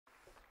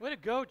Way to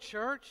go,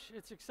 church.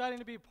 It's exciting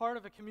to be part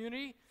of a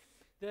community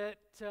that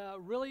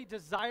really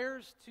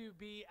desires to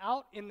be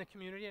out in the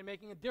community and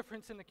making a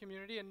difference in the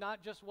community and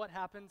not just what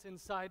happens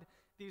inside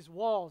these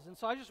walls. And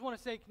so I just want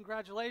to say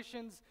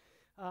congratulations.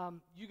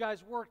 You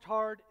guys worked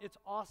hard. It's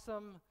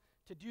awesome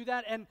to do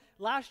that. And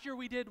last year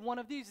we did one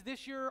of these.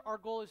 This year our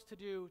goal is to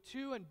do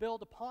two and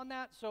build upon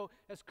that. So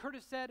as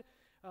Curtis said,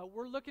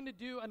 we're looking to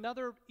do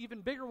another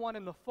even bigger one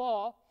in the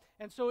fall.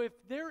 And so if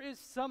there is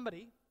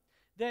somebody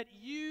that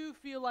you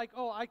feel like,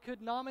 oh, I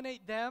could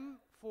nominate them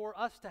for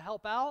us to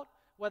help out,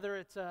 whether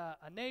it's a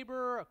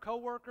neighbor, a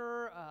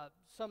coworker,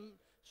 some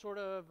sort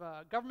of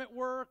government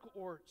work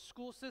or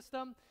school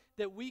system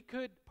that we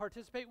could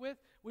participate with,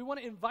 we want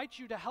to invite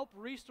you to help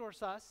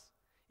resource us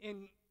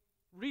in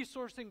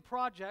resourcing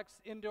projects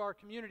into our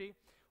community.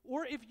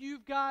 Or if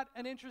you've got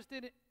an interest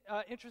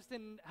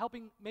in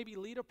helping maybe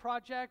lead a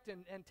project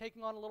and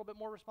taking on a little bit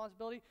more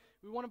responsibility,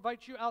 we want to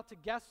invite you out to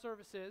guest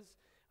services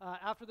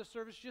after the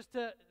service, just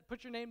to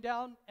put your name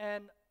down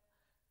and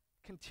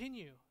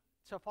continue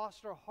to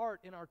foster a heart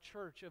in our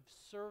church of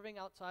serving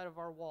outside of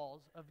our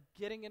walls, of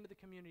getting into the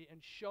community and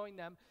showing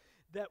them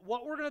that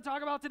what we're going to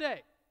talk about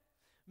today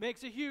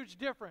makes a huge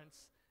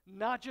difference,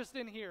 not just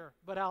in here,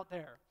 but out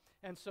there.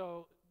 And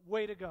so,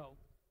 way to go.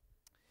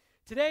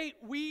 Today,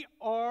 we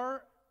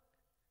are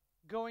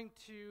going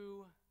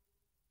to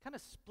kind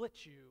of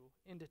split you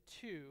into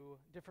two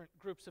different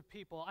groups of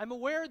people. I'm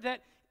aware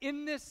that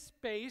in this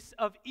space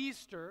of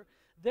Easter,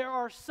 there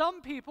are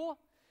some people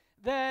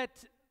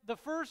that the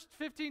first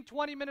 15,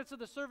 20 minutes of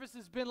the service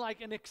has been like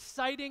an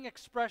exciting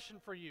expression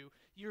for you.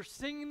 You're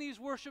singing these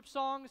worship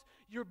songs.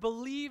 You're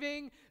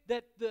believing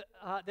that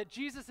that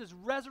Jesus is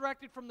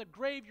resurrected from the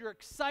grave. You're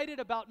excited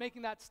about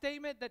making that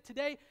statement that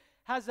today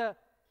has a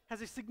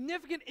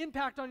significant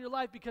impact on your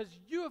life because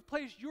you have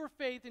placed your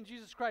faith in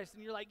Jesus Christ.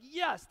 And you're like,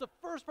 yes, the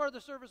first part of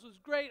the service was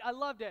great. I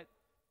loved it.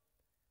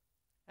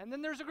 And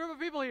then there's a group of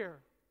people here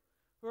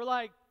who are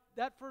like,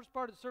 that first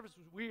part of the service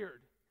was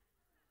weird.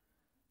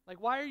 Like,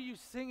 why are you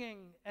singing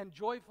and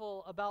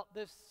joyful about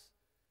this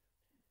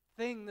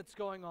thing that's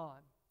going on?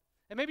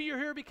 And maybe you're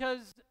here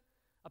because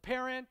a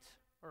parent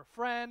or a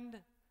friend,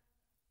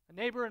 a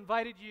neighbor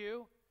invited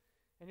you,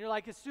 and you're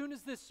like, as soon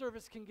as this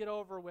service can get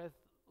over with,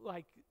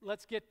 like,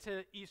 let's get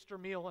to Easter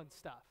meal and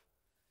stuff.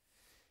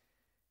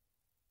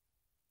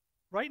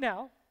 Right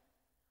now,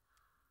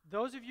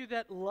 those of you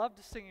that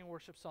loved singing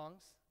worship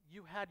songs,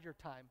 you had your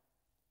time.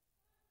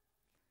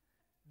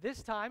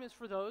 This time is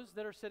for those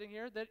that are sitting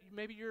here that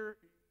maybe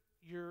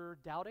you're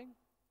doubting,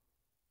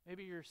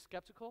 maybe you're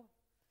skeptical,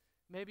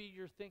 maybe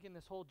you're thinking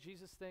this whole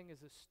Jesus thing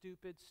is a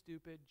stupid,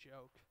 stupid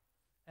joke,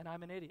 and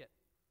I'm an idiot.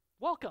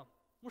 Welcome.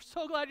 We're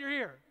so glad you're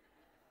here.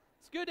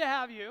 It's good to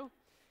have you.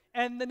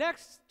 And the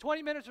next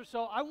 20 minutes or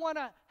so, I want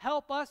to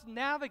help us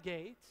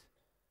navigate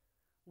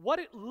what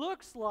it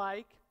looks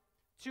like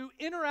to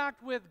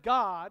interact with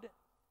God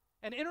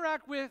and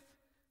interact with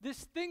this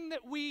thing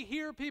that we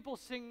hear people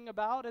singing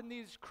about and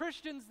these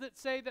Christians that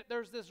say that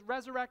there's this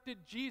resurrected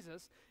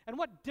Jesus, and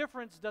what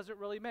difference does it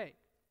really make?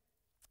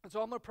 And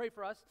so I'm going to pray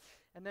for us,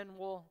 and then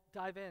we'll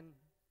dive in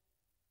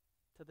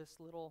to this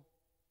little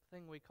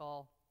thing we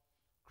call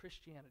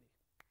Christianity.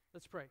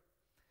 Let's pray.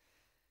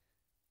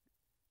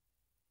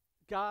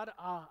 God,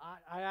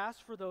 I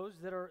ask for those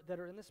that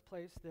are in this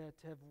place that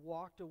have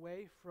walked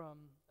away from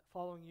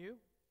following you,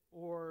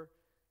 or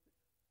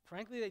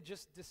frankly, they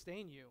just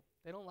disdain you.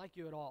 They don't like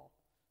you at all.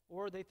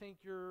 Or they think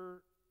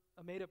you're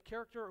a made-up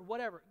character, or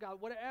whatever.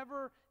 God,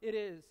 whatever it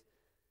is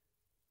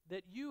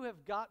that you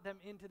have got them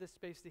into this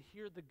space to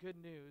hear the good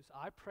news,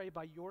 I pray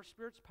by your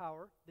Spirit's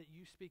power that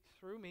you speak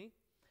through me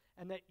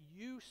and that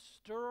you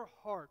stir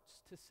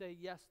hearts to say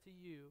yes to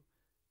you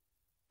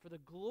for the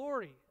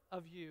glory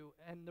of you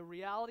and the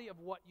reality of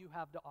what you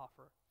have to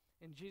offer.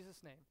 In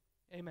Jesus' name,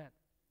 amen.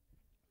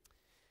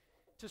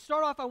 To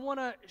start off, I want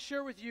to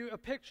share with you a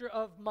picture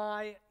of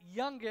my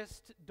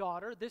youngest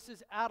daughter. This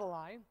is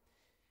Adeline.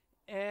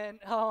 And,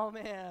 oh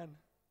man.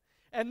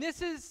 And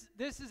this is,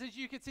 as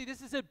you can see,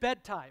 this is at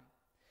bedtime.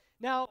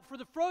 Now, for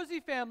the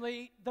Froese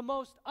family, the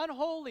most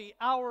unholy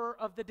hour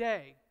of the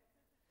day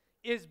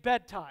is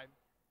bedtime.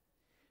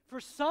 For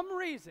some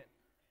reason,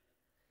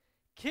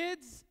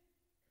 kids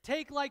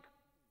take like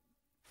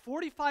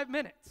 45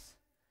 minutes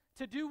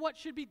to do what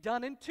should be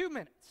done in 2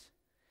 minutes.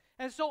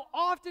 And so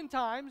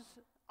oftentimes,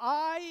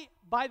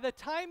 by the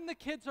time the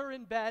kids are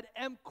in bed,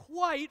 am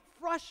quite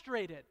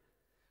frustrated.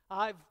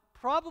 I've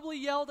probably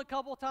yelled a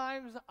couple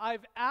times.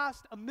 I've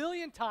asked a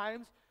million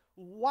times,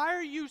 why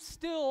are you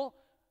still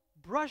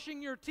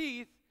brushing your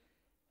teeth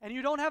and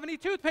you don't have any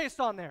toothpaste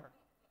on there?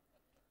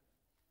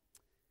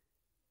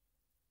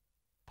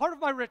 Part of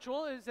my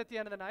ritual is at the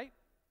end of the night,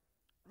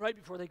 right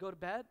before they go to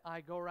bed, I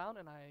go around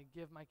and I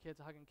give my kids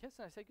a hug and kiss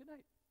and I say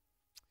goodnight.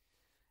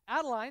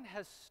 Adeline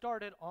has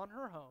started on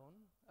her own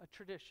a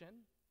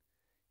tradition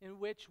in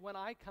which when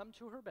I come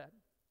to her bed,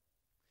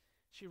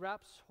 she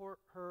wraps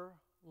her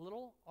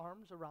little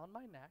arms around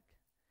my neck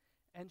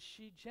and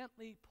she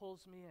gently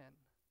pulls me in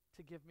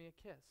to give me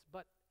a kiss.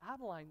 But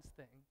Adeline's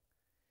thing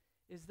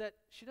is that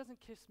she doesn't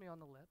kiss me on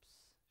the lips.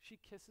 she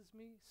kisses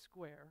me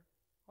square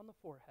on the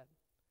forehead.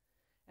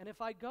 And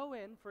if I go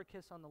in for a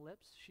kiss on the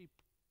lips, she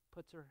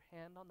puts her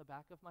hand on the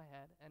back of my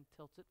head and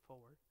tilts it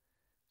forward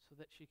so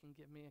that she can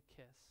give me a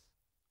kiss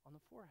on the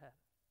forehead.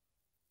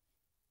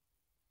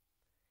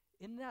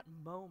 In that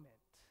moment,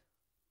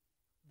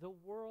 the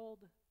world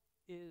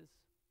is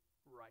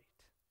right.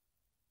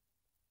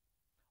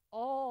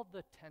 All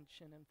the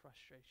tension and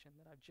frustration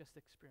that I've just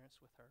experienced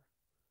with her,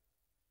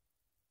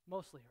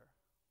 mostly her,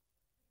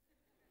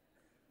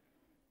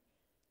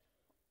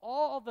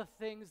 all the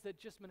things that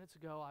just minutes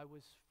ago I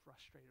was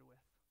frustrated with,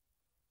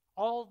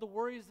 all the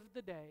worries of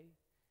the day,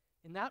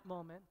 in that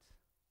moment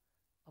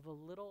of a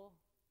little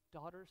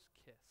daughter's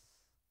kiss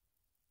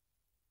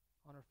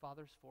on her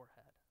father's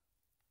forehead.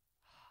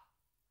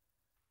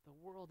 The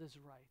world is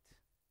right,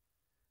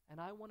 and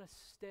I want to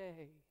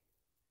stay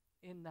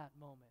in that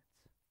moment.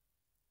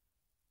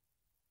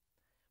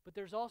 But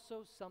there's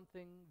also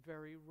something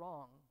very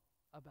wrong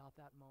about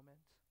that moment.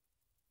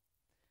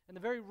 And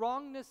the very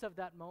wrongness of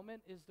that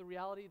moment is the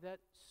reality that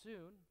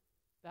soon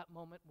that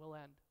moment will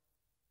end.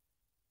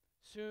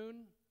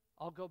 Soon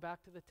I'll go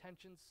back to the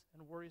tensions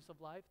and worries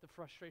of life, the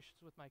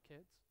frustrations with my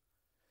kids.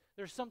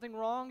 There's something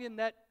wrong in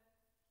that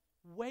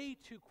way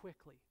too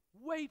quickly,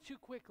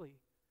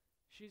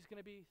 she's going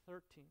to be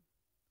 13.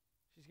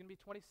 She's going to be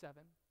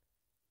 27.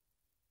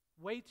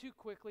 Way too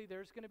quickly,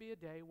 there's going to be a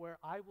day where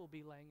I will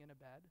be laying in a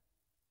bed,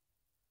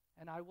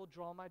 and I will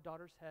draw my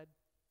daughter's head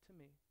to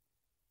me,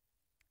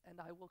 and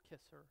I will kiss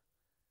her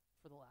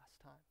for the last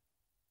time.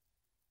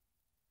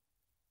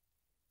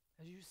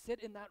 As you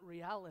sit in that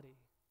reality,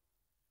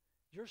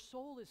 your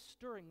soul is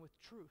stirring with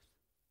truth.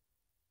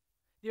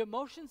 The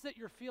emotions that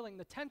you're feeling,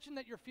 the tension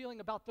that you're feeling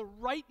about the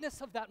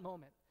rightness of that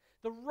moment,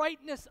 the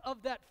rightness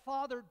of that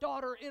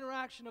father-daughter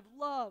interaction of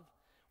love,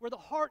 where the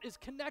heart is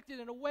connected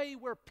in a way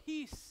where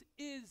peace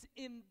is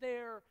in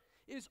there,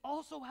 is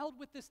also held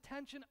with this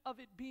tension of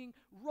it being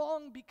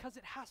wrong because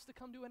it has to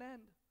come to an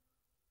end.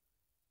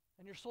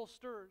 And your soul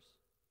stirs.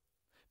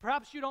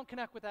 Perhaps you don't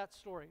connect with that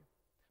story.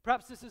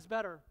 Perhaps this is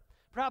better.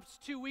 Perhaps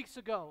 2 weeks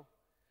ago,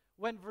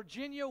 when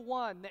Virginia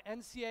won the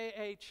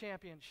NCAA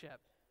championship,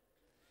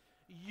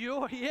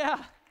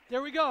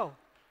 there we go.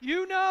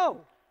 You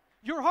know,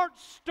 your heart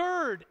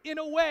stirred in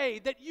a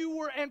way that you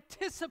were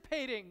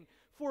anticipating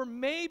for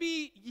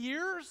maybe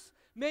years,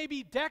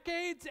 maybe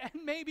decades,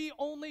 and maybe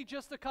only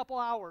just a couple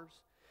hours.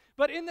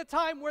 But in the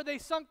time where they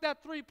sunk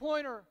that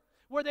three-pointer,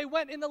 where they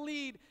went in the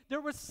lead,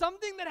 there was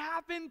something that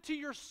happened to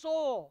your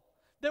soul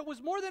that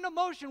was more than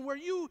emotion, where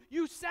you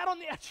sat on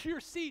the edge of your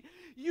seat,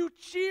 you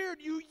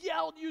cheered, you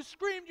yelled, you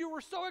screamed, you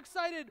were so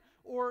excited.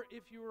 Or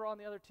if you were on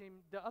the other team,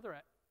 the other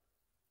end.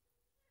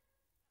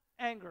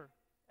 Anger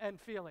and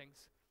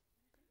feelings.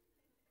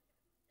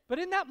 But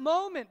in that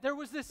moment, there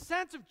was this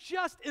sense of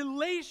just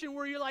elation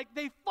where you're like,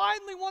 they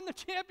finally won the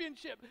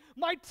championship.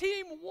 My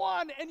team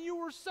won, and you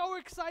were so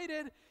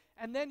excited.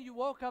 And then you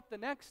woke up the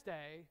next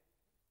day,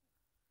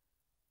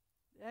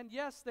 and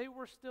yes, they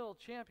were still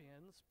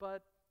champions,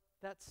 but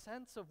that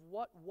sense of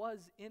what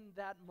was in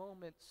that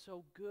moment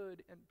so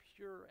good and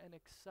pure and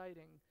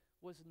exciting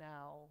was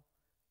now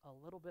a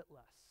little bit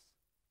less.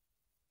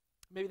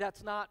 Maybe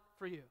that's not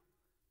for you.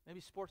 Maybe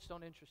sports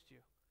don't interest you.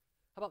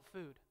 How about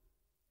food?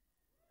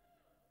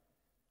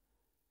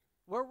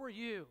 Where were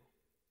you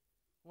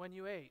when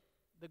you ate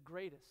the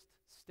greatest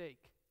steak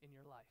in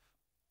your life?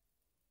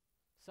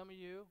 Some of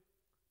you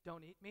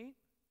don't eat meat.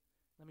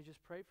 Let me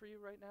just pray for you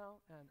right now.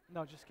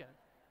 No, just kidding.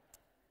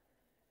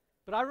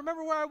 But I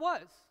remember where I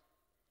was.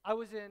 I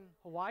was in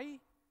Hawaii,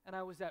 and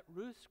I was at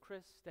Ruth's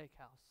Chris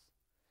Steakhouse.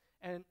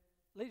 And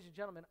ladies and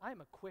gentlemen,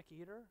 I'm a quick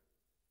eater.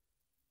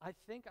 I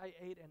think I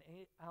ate an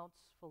 8-ounce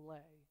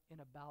filet in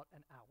about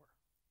an hour.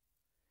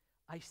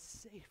 I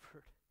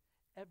savored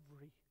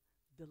every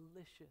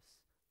delicious,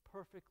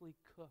 perfectly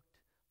cooked,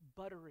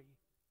 buttery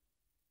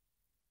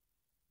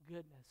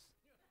goodness.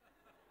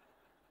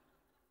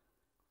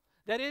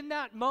 That in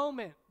that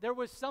moment, there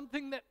was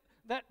something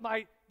that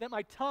my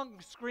tongue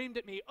screamed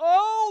at me,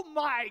 oh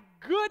my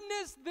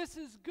goodness, this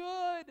is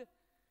good.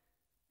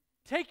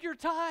 Take your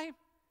time.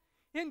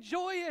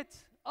 Enjoy it.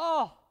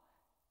 Oh.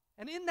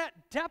 And in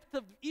that depth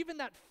of even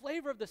that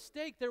flavor of the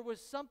steak, there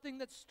was something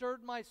that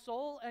stirred my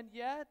soul, and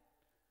yet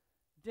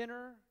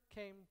dinner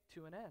came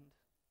to an end.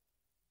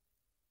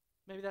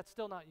 Maybe that's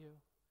still not you.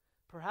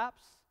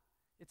 Perhaps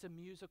it's a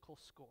musical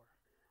score.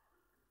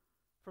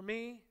 For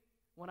me,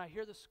 when I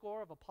hear the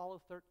score of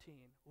Apollo 13,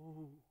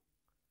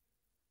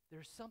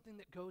 there's something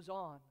that goes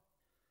on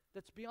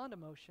that's beyond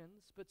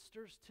emotions, but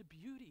stirs to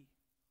beauty,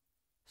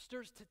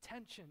 stirs to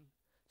tension,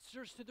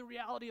 stirs to the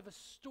reality of a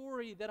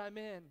story that I'm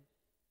in.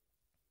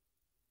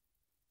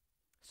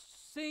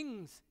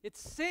 It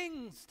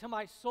sings to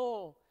my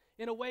soul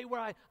in a way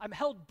where I'm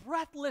held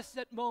breathless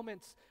at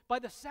moments by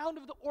the sound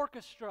of the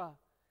orchestra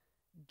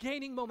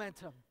gaining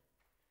momentum.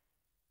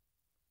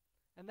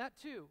 And that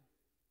too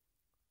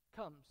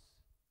comes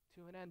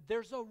to an end.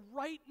 There's a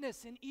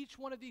rightness in each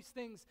one of these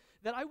things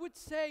that I would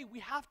say we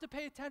have to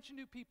pay attention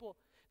to, people.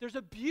 There's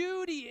a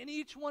beauty in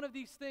each one of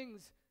these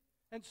things,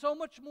 and so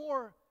much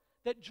more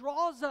that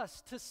draws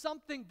us to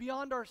something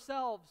beyond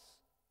ourselves.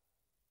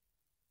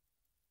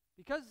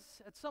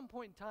 Because at some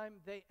point in time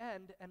they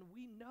end, and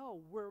we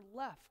know we're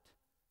left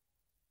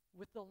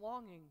with the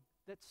longing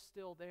that's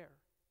still there.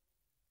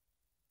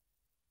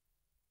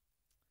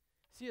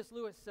 C.S.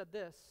 Lewis said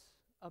this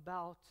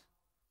about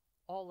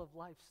all of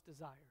life's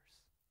desires.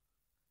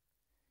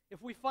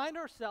 If we find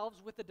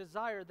ourselves with a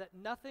desire that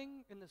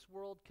nothing in this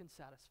world can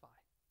satisfy,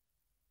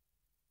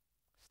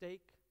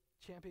 steak,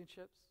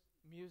 championships,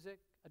 music,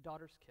 a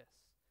daughter's kiss.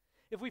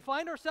 If we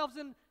find ourselves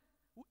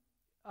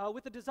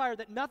with a desire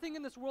that nothing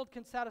in this world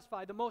can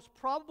satisfy, the most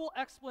probable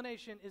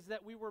explanation is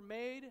that we were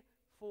made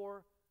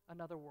for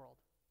another world.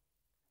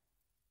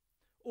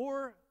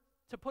 Or,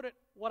 to put it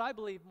what I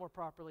believe more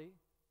properly,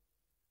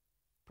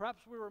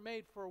 perhaps we were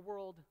made for a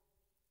world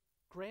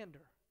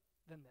grander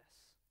than this.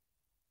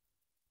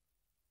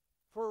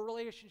 For a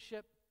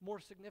relationship more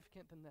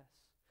significant than this.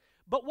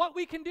 But what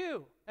we can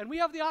do, and we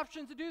have the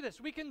option to do this,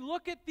 we can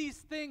look at these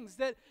things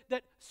that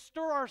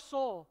stir our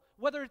soul,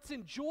 whether it's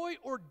in joy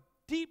or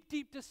deep,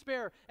 deep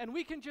despair, and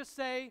we can just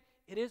say,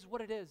 it is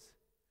what it is.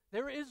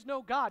 There is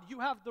no God. You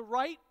have the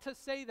right to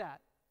say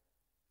that.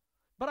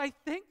 But I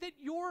think that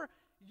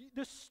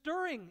the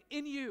stirring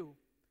in you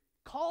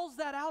calls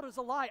that out as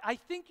a lie. I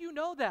think you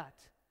know that.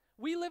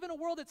 We live in a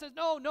world that says,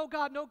 no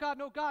God, no God,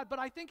 no God. But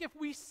I think if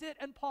we sit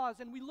and pause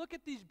and we look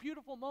at these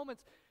beautiful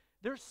moments,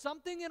 there's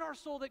something in our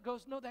soul that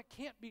goes, no, that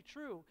can't be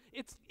true.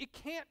 It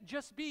can't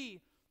just be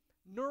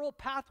neural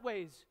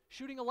pathways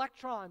shooting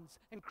electrons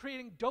and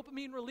creating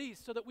dopamine release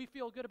so that we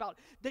feel good about.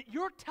 That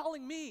you're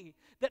telling me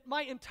that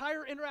my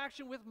entire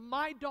interaction with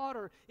my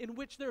daughter, in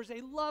which there's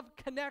a love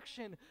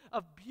connection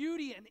of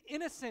beauty and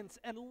innocence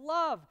and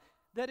love,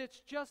 that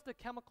it's just a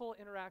chemical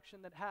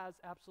interaction that has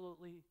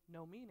absolutely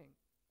no meaning.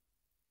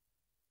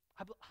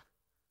 I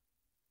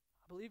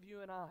believe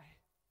you and I,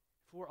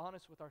 if we're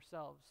honest with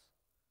ourselves,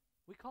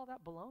 we call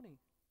that baloney.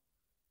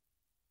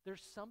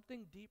 There's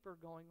something deeper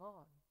going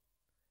on.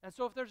 And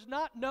so if there's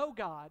not no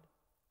God,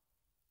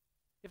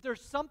 if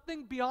there's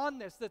something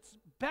beyond this that's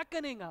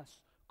beckoning us,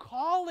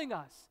 calling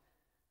us,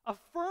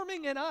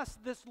 affirming in us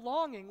this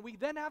longing, we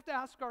then have to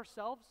ask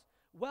ourselves,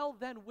 well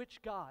then, which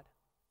God?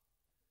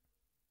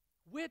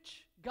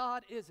 Which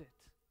God is it?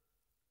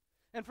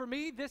 And for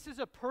me, this is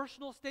a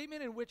personal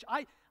statement in which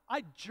I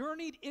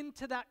journeyed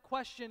into that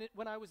question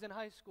when I was in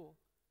high school.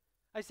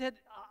 I said,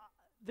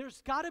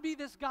 there's got to be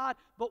this God,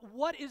 but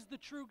what is the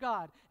true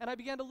God? And I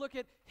began to look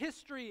at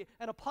history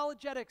and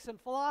apologetics and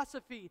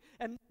philosophy,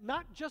 and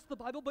not just the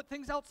Bible, but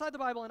things outside the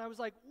Bible. And I was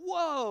like,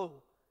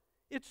 whoa,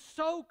 it's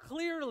so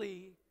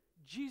clearly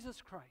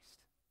Jesus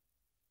Christ.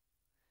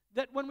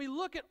 That when we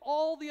look at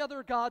all the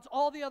other gods,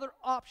 all the other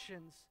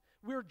options,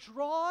 we're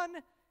drawn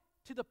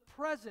to the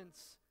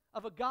presence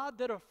of a God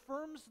that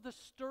affirms the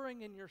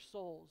stirring in your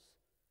souls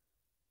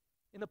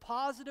in a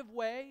positive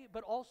way,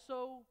 but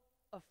also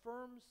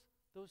affirms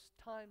those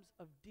times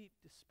of deep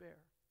despair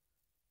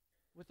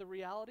with the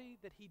reality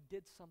that he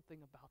did something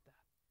about that.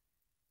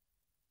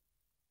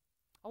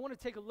 I want to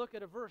take a look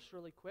at a verse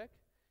really quick.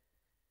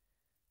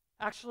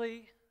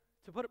 Actually,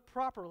 to put it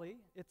properly,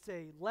 it's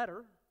a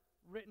letter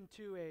written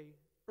to an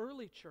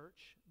early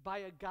church by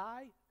a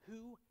guy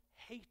who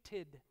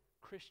hated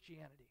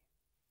Christianity.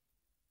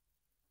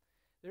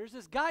 There's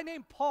this guy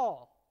named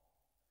Paul,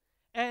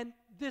 and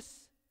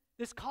this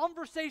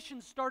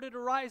conversation started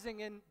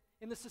arising in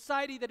the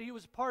society that he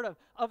was part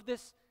of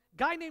this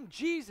guy named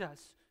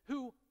Jesus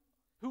who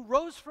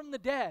rose from the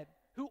dead,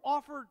 who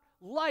offered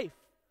life,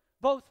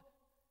 both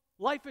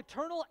life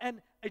eternal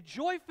and a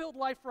joy-filled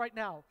life right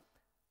now.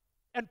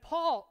 And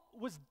Paul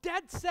was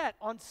dead set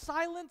on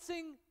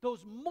silencing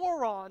those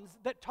morons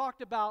that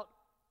talked about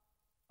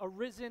a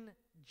risen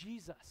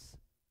Jesus.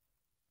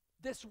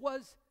 This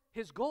was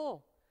his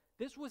goal.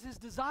 This was his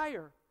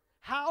desire.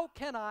 How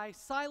can I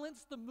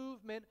silence the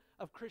movement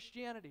of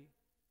Christianity?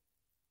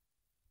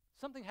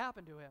 Something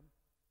happened to him.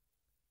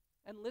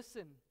 And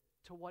listen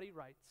to what he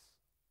writes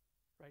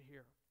right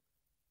here.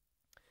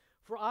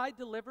 For I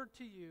delivered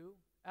to you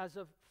as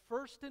of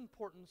first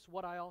importance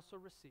what I also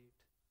received.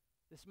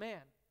 This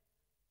man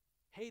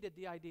hated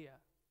the idea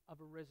of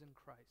a risen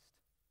Christ.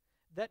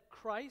 That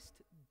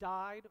Christ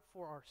died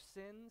for our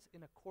sins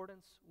in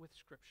accordance with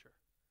Scripture.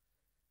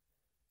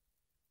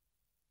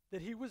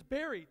 That he was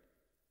buried,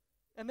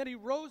 and that he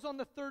rose on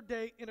the third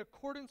day in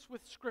accordance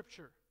with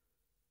Scripture.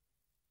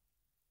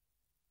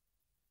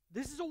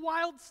 This is a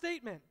wild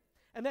statement.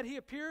 And that he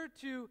appeared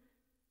to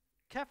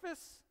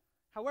Cephas,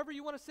 however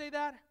you want to say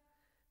that,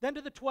 then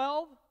to the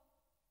 12.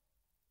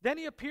 Then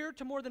he appeared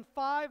to more than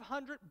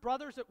 500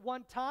 brothers at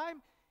one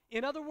time.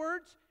 In other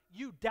words,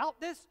 you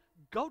doubt this?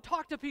 Go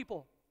talk to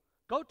people.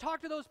 Go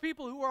talk to those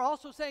people who are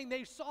also saying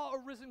they saw a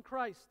risen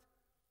Christ.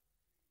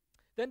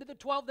 Then to the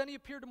 12, then he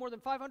appeared to more than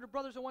 500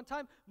 brothers at one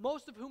time,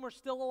 most of whom are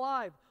still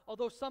alive,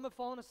 although some have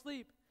fallen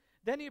asleep.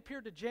 Then he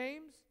appeared to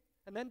James,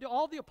 and then to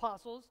all the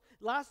apostles.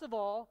 Last of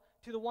all,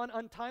 to the one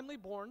untimely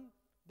born,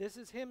 this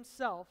is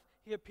himself,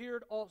 he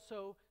appeared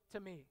also to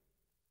me.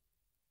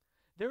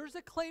 There is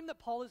a claim that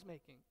Paul is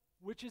making,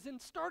 which is in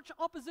stark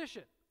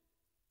opposition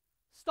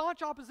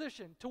staunch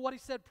opposition to what he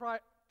said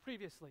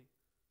previously,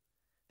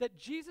 that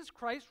Jesus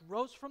Christ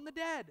rose from the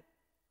dead.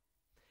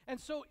 And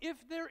so if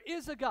there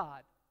is a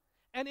God,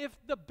 and if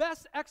the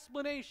best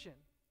explanation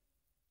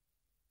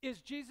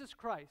is Jesus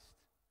Christ,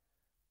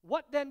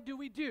 what then do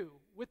we do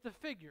with the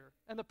figure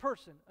and the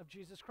person of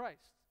Jesus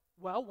Christ?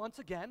 Well, once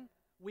again,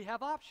 we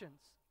have options.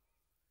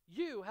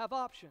 You have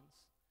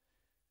options.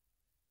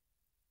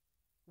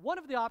 One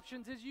of the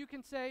options is you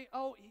can say,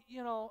 oh,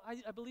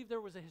 I believe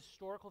there was a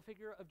historical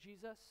figure of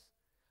Jesus,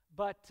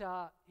 but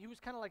he was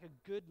kind of like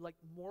a good,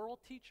 moral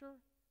teacher.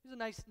 He was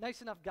a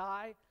nice enough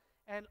guy.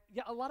 And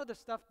yeah, a lot of the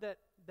stuff that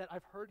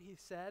I've heard he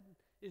said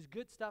is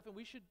good stuff, and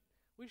we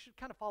should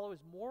kind of follow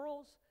his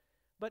morals,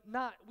 but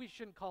we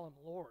shouldn't call him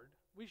Lord.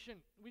 We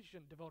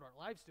shouldn't devote our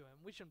lives to him.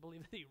 We shouldn't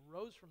believe that he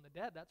rose from the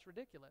dead. That's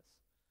ridiculous.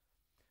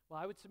 Well,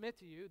 I would submit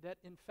to you that,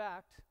 in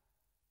fact,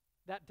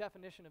 that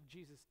definition of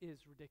Jesus is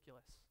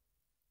ridiculous.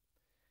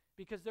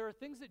 Because there are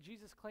things that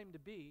Jesus claimed to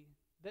be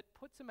that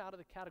puts him out of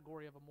the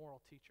category of a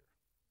moral teacher.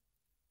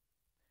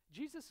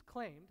 Jesus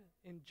claimed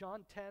in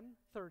John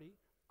 10:30,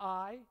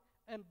 I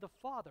and the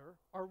Father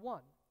are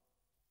one.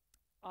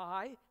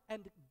 I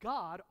and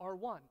God are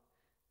one.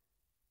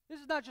 This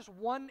is not just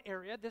one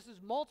area, this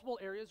is multiple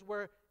areas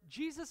where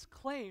Jesus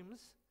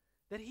claims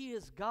that he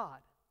is God,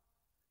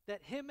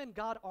 that him and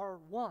God are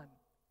one.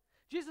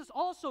 Jesus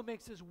also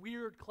makes this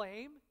weird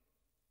claim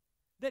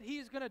that he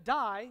is going to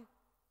die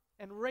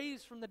and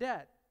raise from the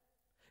dead.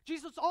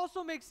 Jesus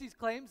also makes these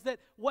claims that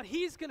what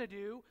he's going to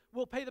do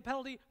will pay the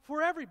penalty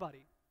for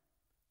everybody.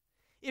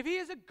 If he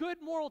is a good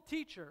moral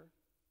teacher,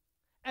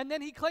 and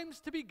then he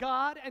claims to be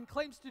God and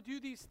claims to do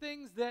these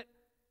things that,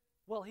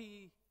 well,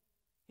 he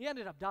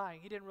ended up dying.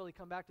 He didn't really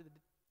come back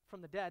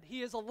from the dead.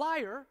 He is a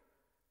liar,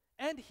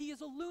 and he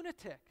is a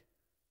lunatic.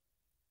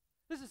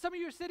 Listen, some of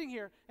you are sitting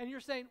here, and you're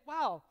saying,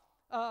 wow,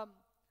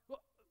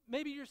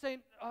 maybe you're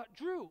saying,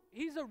 Drew,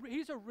 he's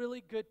a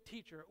really good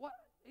teacher.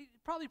 He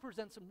probably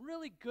presents some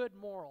really good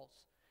morals.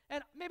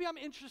 And maybe I'm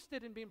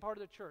interested in being part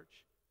of the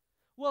church.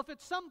 Well, if at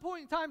some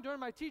point in time during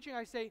my teaching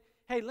I say,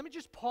 hey, let me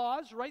just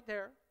pause right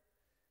there,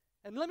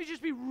 and let me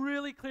just be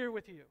really clear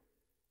with you.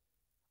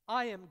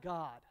 I am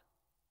God.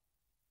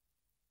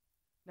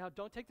 Now,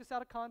 don't take this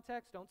out of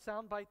context. Don't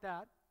soundbite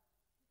that,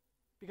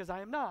 because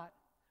I am not.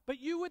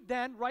 But you would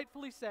then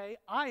rightfully say,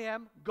 I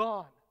am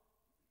gone.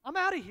 I'm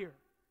out of here.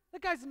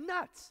 That guy's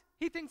nuts.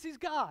 He thinks he's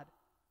God.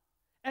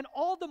 And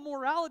all the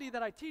morality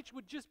that I teach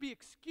would just be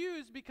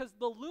excused because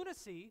the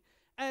lunacy,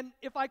 and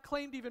if I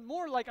claimed even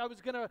more like I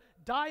was going to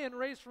die and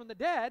raise from the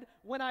dead,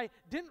 when I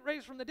didn't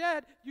raise from the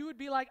dead, you would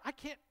be like, I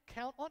can't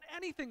count on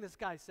anything this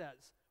guy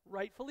says.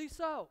 Rightfully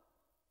so.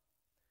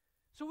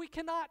 So we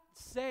cannot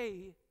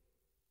say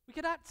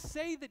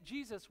that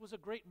Jesus was a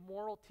great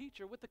moral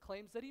teacher with the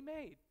claims that he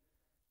made.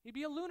 He'd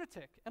be a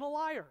lunatic and a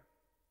liar.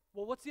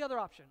 Well, what's the other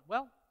option?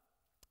 Well,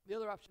 the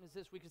other option is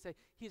this. We could say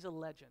he's a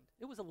legend.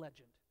 It was a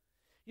legend.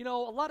 You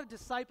know, a lot of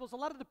disciples, a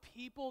lot of the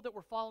people that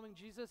were following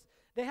Jesus,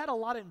 they had a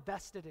lot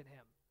invested in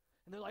him.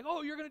 And they're like,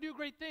 oh, you're going to do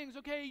great things.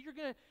 Okay, you're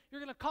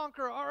going to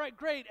conquer. All right,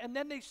 great. And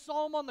then they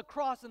saw him on the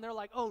cross, and they're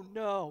like, oh,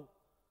 no.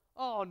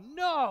 Oh,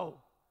 no.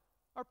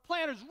 Our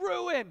plan is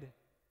ruined.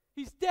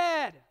 He's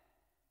dead.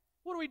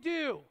 What do we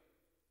do?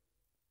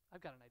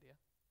 I've got an idea.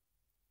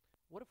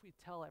 What if we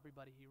tell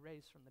everybody he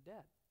raised from the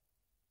dead?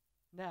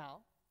 Now,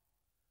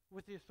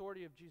 with the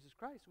authority of Jesus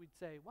Christ, we'd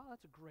say, wow,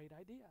 that's a great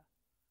idea.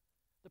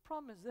 The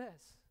problem is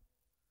this,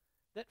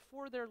 that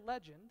for their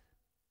legend,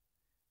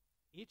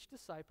 each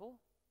disciple,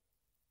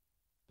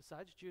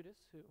 besides Judas,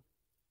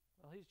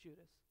 he's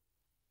Judas,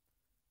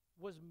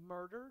 was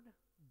murdered,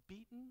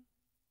 beaten,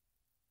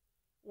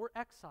 or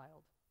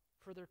exiled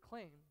for their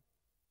claim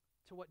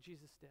to what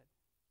Jesus did.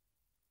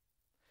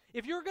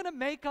 If you're going to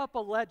make up a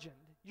legend,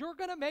 you're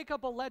going to make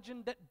up a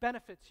legend that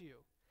benefits you.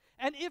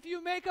 And if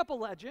you make up a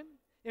legend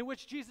in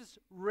which Jesus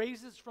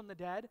raises from the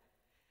dead,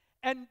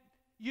 and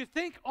you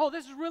think, oh,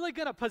 this is really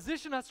going to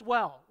position us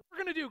well. We're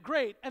going to do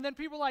great. And then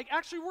people are like,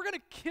 actually, we're going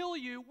to kill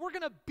you. We're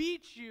going to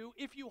beat you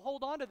if you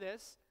hold on to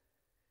this.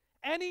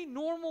 Any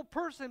normal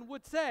person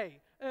would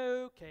say,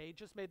 okay,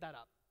 just made that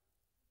up.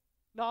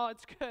 No,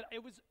 it's good.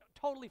 It was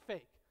totally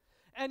fake.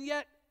 And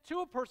yet, to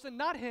a person,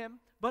 not him,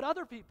 but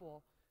other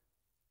people,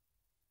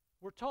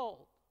 were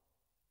told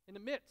in the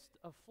midst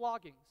of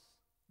floggings,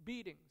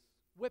 beatings,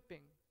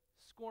 whipping,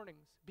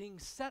 scornings, being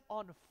set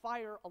on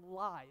fire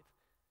alive,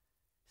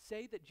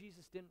 say that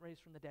Jesus didn't raise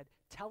from the dead.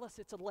 Tell us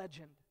it's a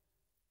legend.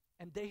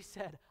 And they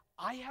said,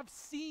 I have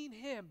seen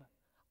him.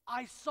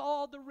 I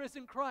saw the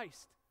risen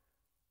Christ.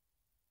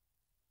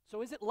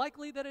 So is it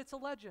likely that it's a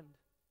legend?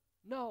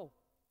 No.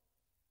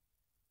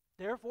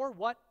 Therefore,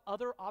 what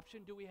other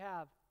option do we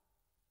have?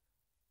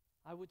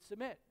 I would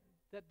submit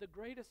that the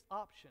greatest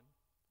option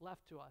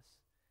left to us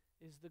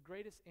is the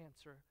greatest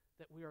answer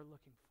that we are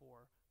looking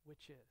for,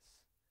 which is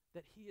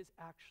that he is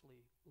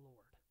actually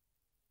Lord.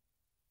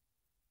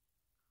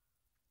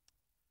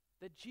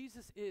 That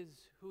Jesus is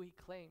who he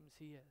claims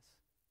he is.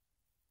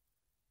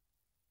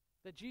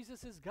 That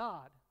Jesus is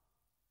God.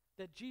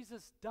 That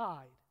Jesus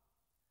died.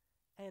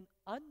 And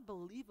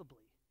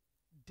unbelievably,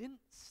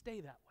 didn't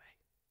stay that way.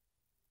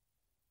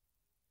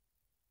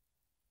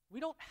 We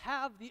don't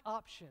have the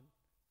option,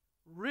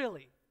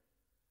 really,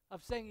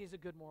 of saying he's a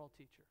good moral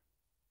teacher.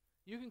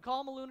 You can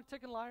call him a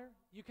lunatic and liar.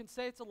 You can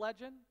say it's a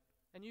legend,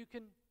 and you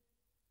can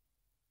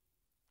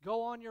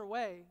go on your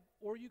way,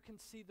 or you can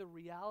see the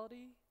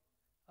reality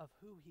of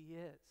who he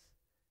is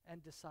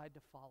and decide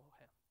to follow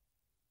him.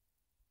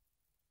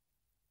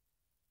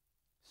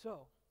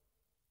 So,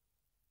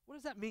 what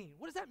does that mean?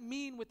 What does that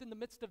mean within the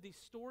midst of these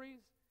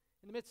stories,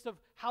 in the midst of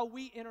how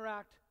we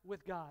interact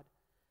with God?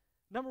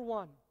 Number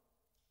one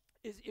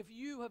is if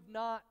you have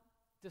not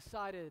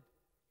decided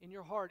in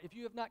your heart, if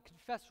you have not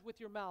confessed with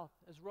your mouth,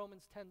 as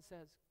Romans 10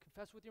 says,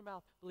 confess with your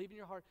mouth, believe in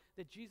your heart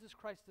that Jesus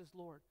Christ is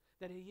Lord,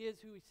 that he is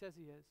who he says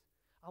he is.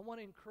 I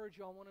want to encourage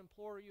you, I want to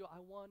implore you, I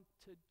want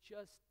to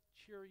just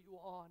cheer you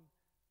on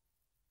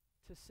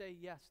to say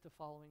yes to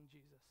following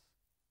Jesus.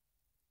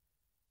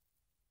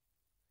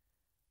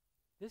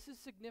 This is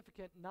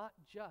significant not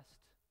just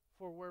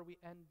for where we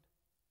end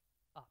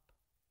up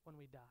when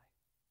we die.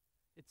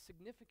 It's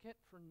significant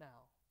for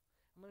now.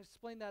 I'm going to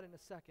explain that in a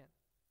second.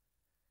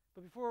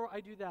 But before I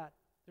do that,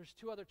 there's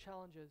two other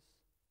challenges.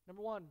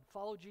 Number one,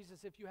 follow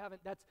Jesus if you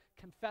haven't. That's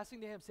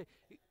confessing to him. Say,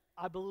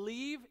 I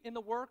believe in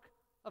the work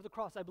of the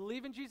cross. I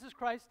believe in Jesus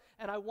Christ,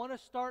 and I want to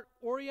start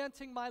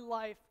orienting my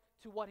life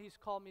to what he's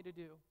called me to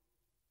do.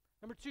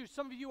 Number two,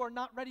 some of you are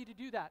not ready to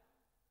do that.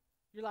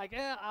 You're like,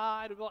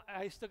 I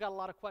still got a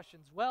lot of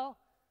questions. Well,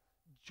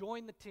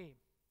 join the team.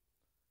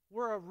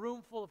 We're a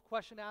room full of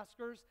question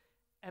askers,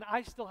 and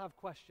I still have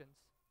questions.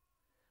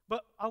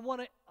 But I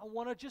want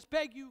to just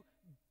beg you,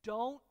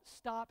 don't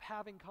stop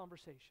having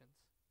conversations.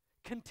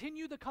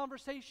 Continue the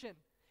conversation.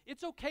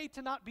 It's okay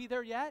to not be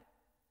there yet.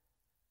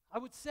 I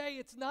would say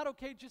it's not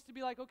okay just to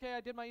be like, okay,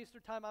 I did my Easter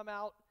time, I'm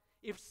out.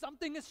 If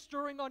something is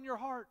stirring on your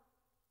heart,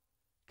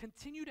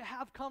 continue to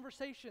have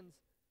conversations.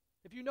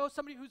 If you know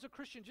somebody who's a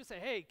Christian, just say,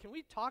 hey, can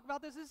we talk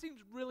about this? This seems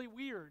really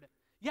weird.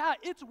 Yeah,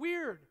 it's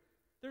weird.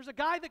 There's a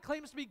guy that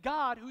claims to be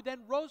God who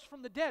then rose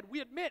from the dead. We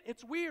admit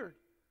it's weird.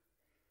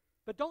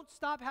 But don't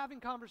stop having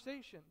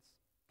conversations.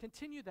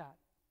 Continue that.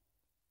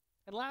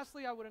 And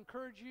lastly, I would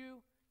encourage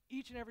you,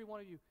 each and every one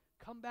of you,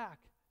 come back.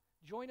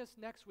 Join us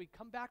next week.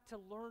 Come back to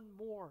learn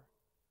more.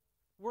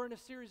 We're in a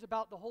series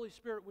about the Holy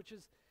Spirit, which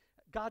is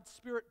God's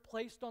Spirit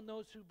placed on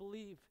those who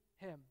believe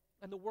him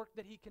and the work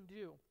that he can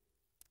do.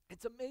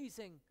 It's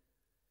amazing.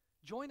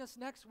 Join us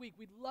next week.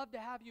 We'd love to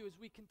have you as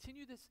we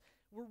continue this.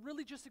 We're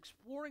really just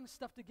exploring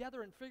stuff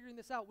together and figuring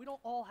this out. We don't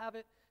all have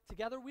it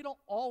together. We don't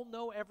all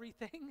know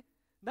everything.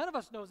 None of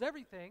us knows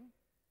everything.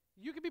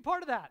 You can be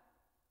part of that.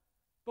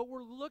 But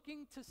we're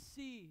looking to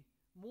see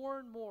more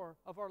and more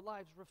of our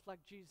lives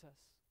reflect Jesus.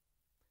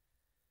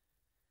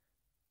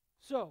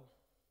 So,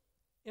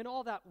 in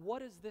all that,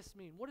 what does this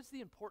mean? What is the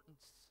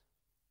importance?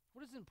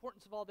 What is the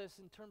importance of all this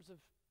in terms of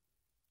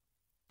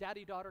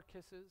daddy-daughter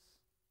kisses,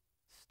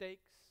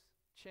 stakes,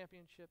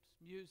 championships,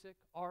 music,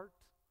 art,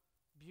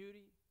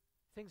 beauty,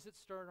 things that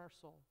stir in our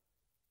soul?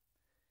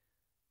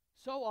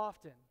 So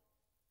often,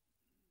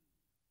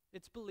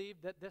 it's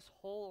believed that this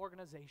whole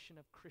organization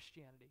of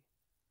Christianity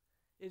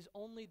is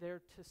only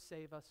there to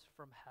save us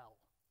from hell.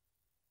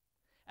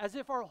 As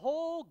if our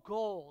whole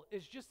goal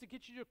is just to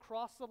get you to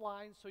cross the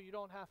line so you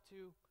don't have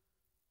to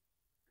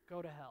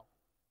go to hell.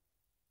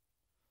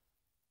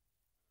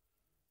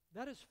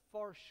 That is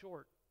far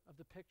short of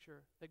the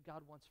picture that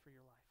God wants for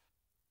your life.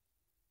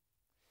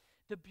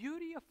 The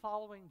beauty of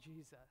following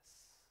Jesus,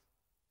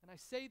 and I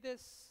say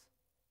this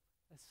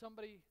as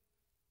somebody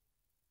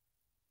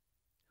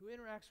who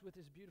interacts with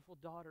his beautiful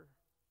daughter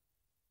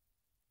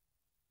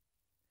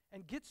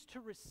and gets to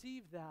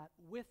receive that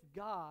with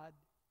God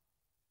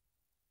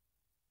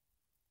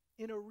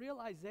in a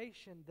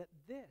realization that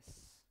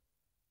this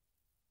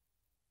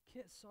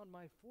kiss on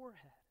my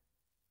forehead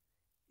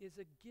is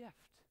a gift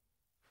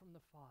from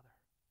the Father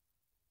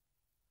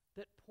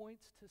that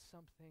points to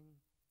something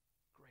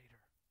greater.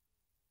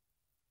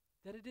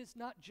 That it is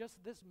not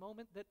just this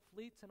moment that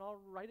fleets and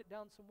I'll write it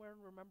down somewhere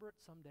and remember it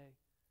someday,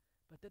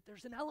 but that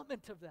there's an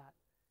element of that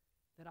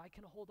I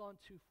can hold on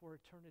to for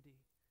eternity,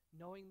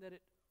 knowing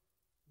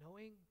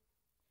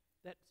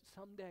that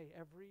someday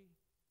every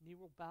knee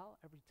will bow,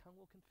 every tongue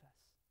will confess,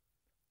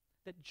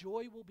 that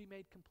joy will be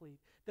made complete,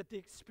 that the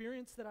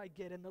experience that I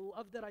get and the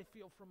love that I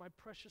feel for my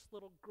precious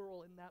little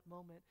girl in that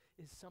moment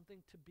is something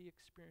to be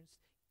experienced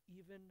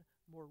even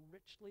more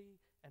richly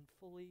and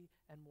fully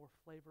and more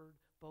flavored,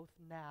 both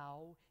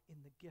now in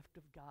the gift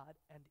of God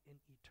and in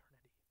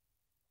eternity.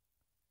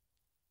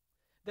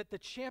 That the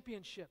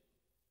championship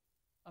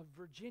of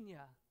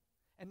Virginia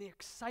and the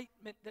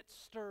excitement that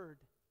stirred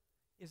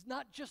is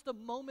not just a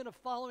moment of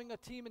following a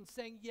team and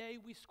saying, yay,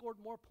 we scored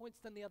more points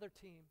than the other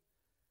team,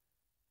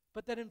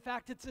 but that in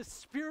fact it's a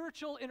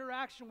spiritual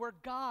interaction where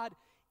God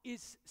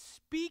is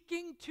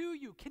speaking to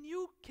you. Can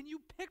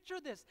you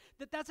picture this?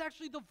 That's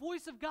actually the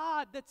voice of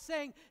God that's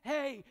saying,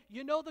 hey,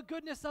 you know the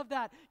goodness of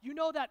that. You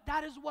know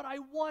that is what I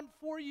want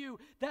for you.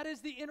 That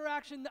is the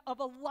interaction of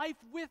a life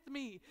with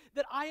me,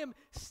 that I am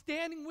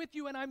standing with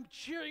you and I'm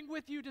cheering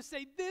with you to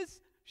say, this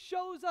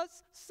shows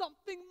us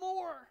something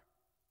more.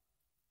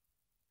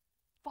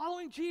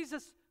 Following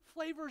Jesus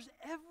flavors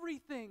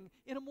everything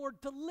in a more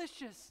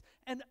delicious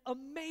and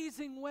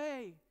amazing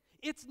way.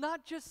 It's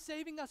not just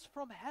saving us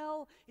from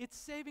hell, it's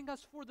saving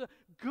us for the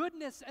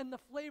goodness and the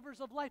flavors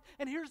of life.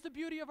 And here's the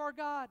beauty of our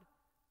God.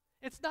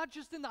 It's not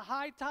just in the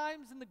high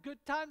times and the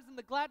good times and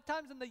the glad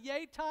times and the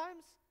yay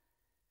times.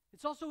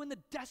 It's also in the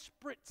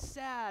desperate,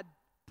 sad,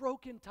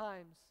 broken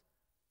times.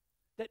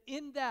 That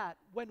in that,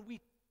 when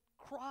we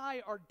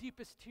cry our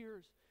deepest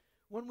tears,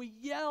 when we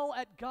yell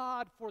at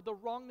God for the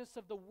wrongness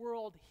of the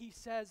world, He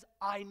says,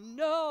 I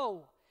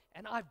know,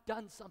 and I've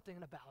done something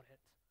about it.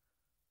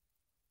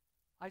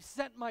 I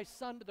sent my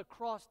Son to the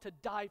cross to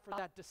die for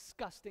that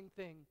disgusting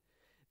thing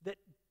that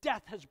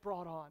death has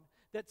brought on,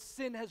 that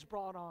sin has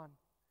brought on.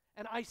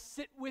 And I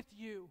sit with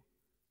you.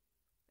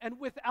 And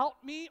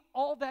without me,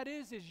 all that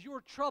is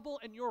your trouble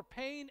and your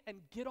pain, and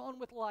get on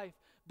with life.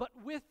 But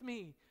with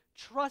me,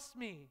 trust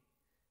me,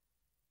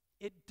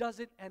 it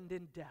doesn't end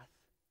in death.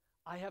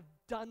 I have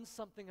done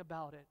something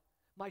about it.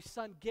 My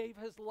Son gave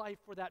His life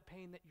for that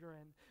pain that you're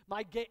in.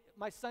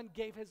 My Son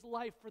gave His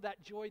life for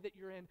that joy that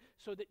you're in,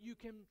 so that you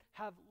can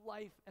have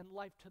life and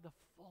life to the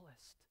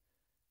fullest.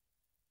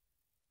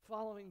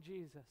 Following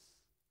Jesus,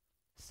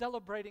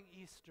 celebrating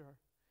Easter,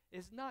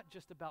 is not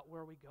just about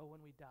where we go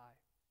when we die.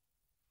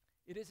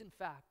 It is, in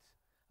fact,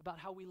 about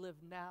how we live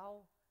now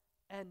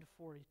and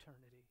for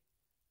eternity.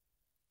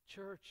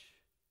 Church,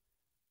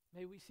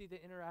 may we see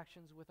the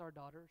interactions with our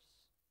daughters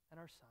and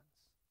our sons,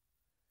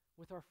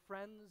 with our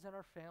friends and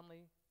our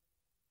family,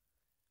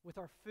 with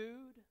our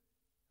food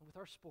and with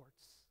our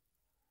sports,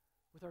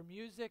 with our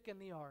music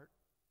and the art,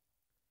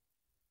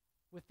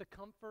 with the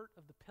comfort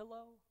of the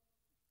pillow,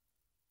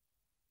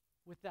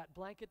 with that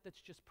blanket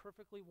that's just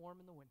perfectly warm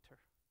in the winter,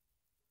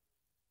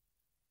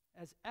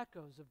 as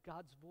echoes of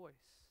God's voice,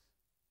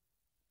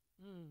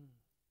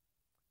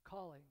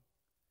 calling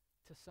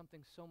to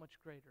something so much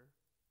greater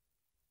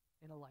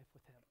in a life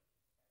with Him.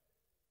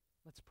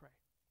 Let's pray.